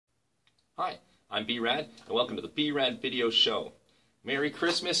Hi, I'm B-Rad, and welcome to the B-Rad video show. Merry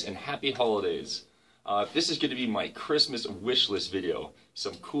Christmas and Happy Holidays. This is going to be my Christmas wish list video.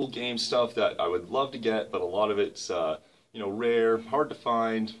 Some cool game stuff that I would love to get, but a lot of it's rare, hard to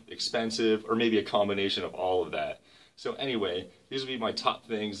find, expensive, or maybe a combination of all of that. So anyway, these would be my top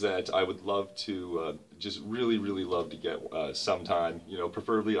things that I would love to, just really love to get sometime,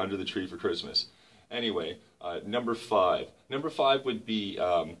 preferably under the tree for Christmas. Anyway, number five. Number five would be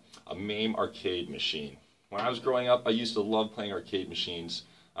a MAME arcade machine. When I was growing up, I used to love playing arcade machines.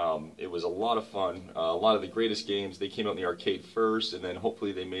 It was a lot of fun. A lot of the greatest games, they came out in the arcade first, and then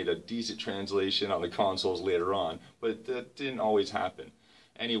hopefully they made a decent translation on the consoles later on, but that didn't always happen.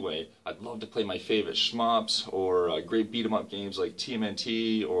 Anyway, I'd love to play my favorite shmups or great beat-em-up games like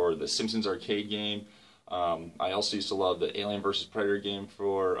TMNT or the Simpsons arcade game. I also used to love the Alien vs. Predator game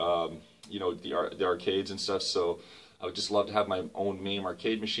for the arcades and stuff, so I would just love to have my own MAME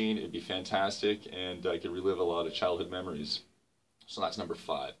arcade machine. It'd be fantastic, and I could relive a lot of childhood memories. So that's number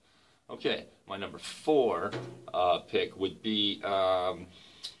five. Okay, my number four pick would be, it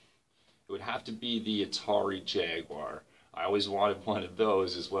would have to be the Atari Jaguar. I always wanted one of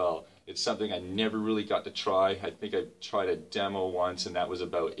those as well. It's something I never really got to try. I think I tried a demo once, and that was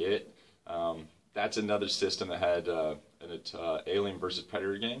about it. That's another system that had an Alien vs.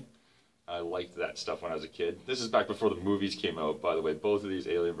 Predator game. I liked that stuff when I was a kid. This is back before the movies came out, by the way. Both of these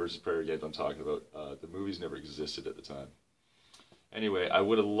Alien vs. Predator games I'm talking about, the movies never existed at the time. Anyway, I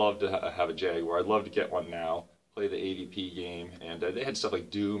would have loved to have a Jaguar. I'd love to get one now, play the AVP game, and they had stuff like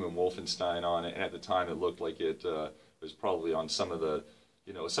Doom and Wolfenstein on it, and at the time it looked like it was probably on some of the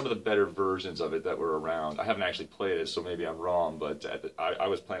better versions of it that were around. I haven't actually played it, so maybe I'm wrong, but I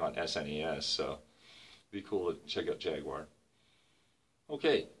was playing on SNES, so it'd be cool to check out Jaguar.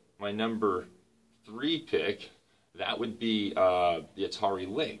 Okay. My number three pick, that would be the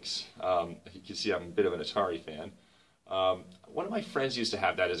Atari Lynx. You can see I'm a bit of an Atari fan. One of my friends used to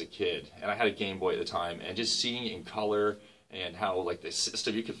have that as a kid, and I had a Game Boy at the time, and just seeing it in color and how like the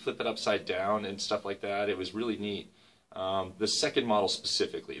system, you could flip it upside down and stuff like that, it was really neat. The second model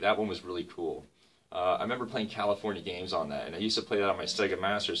specifically, that one was really cool. I remember playing California games on that, and I used to play that on my Sega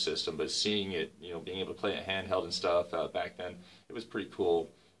Master System, but seeing it, being able to play it handheld and stuff back then, it was pretty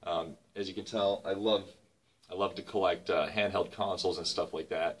cool. As you can tell, I love to collect handheld consoles and stuff like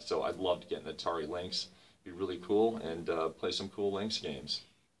that, so I'd love to get an Atari Lynx. It'd be really cool, and play some cool Lynx games.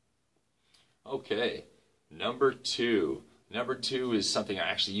 Okay, number two. Number two is something I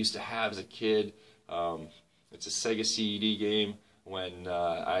actually used to have as a kid. It's a Sega CD game. When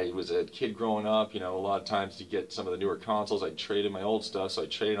I was a kid growing up, a lot of times to get some of the newer consoles, I'd trade in my old stuff, so I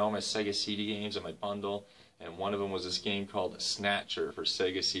traded all my Sega CD games in my bundle. And one of them was this game called Snatcher for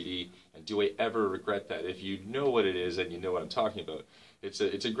Sega CD. And do I ever regret that? If you know what it is, then you know what I'm talking about. It's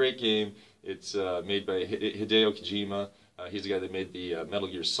a great game. It's made by Hideo Kojima. He's the guy that made the Metal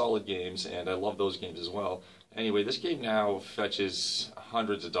Gear Solid games, and I love those games as well. Anyway, this game now fetches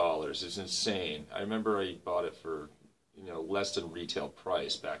hundreds of dollars. It's insane. I remember I bought it for less than retail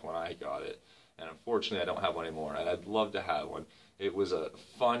price back when I got it. And unfortunately, I don't have one anymore. And I'd love to have one. It was a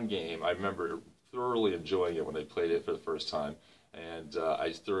fun game. I remember thoroughly enjoying it when I played it for the first time, and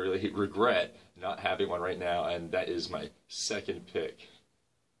I thoroughly regret not having one right now, and that is my second pick.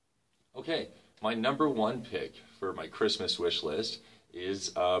 Okay, my number one pick for my Christmas wish list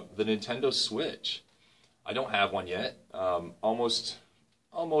is the Nintendo Switch. I don't have one yet. Most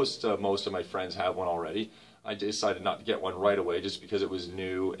of my friends have one already. I decided not to get one right away just because it was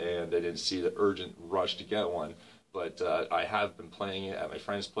new and I didn't see the urgent rush to get one. But I have been playing it at my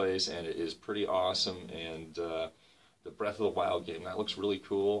friend's place, and it is pretty awesome. And the Breath of the Wild game, that looks really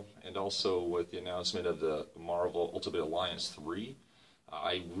cool. And also with the announcement of the Marvel Ultimate Alliance 3,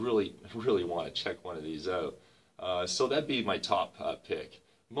 I really want to check one of these out. So that'd be my top pick.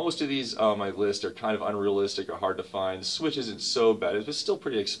 Most of these on my list are kind of unrealistic or hard to find. The Switch isn't so bad. It's still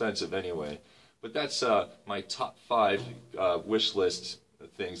pretty expensive anyway. But that's my top five wish list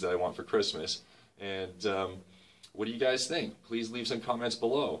things that I want for Christmas. And what do you guys think? Please leave some comments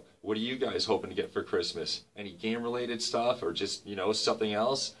below. What are you guys hoping to get for Christmas? Any game-related stuff or just, something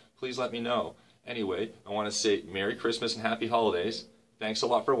else? Please let me know. Anyway, I want to say Merry Christmas and Happy Holidays. Thanks a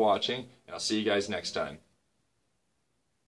lot for watching, and I'll see you guys next time.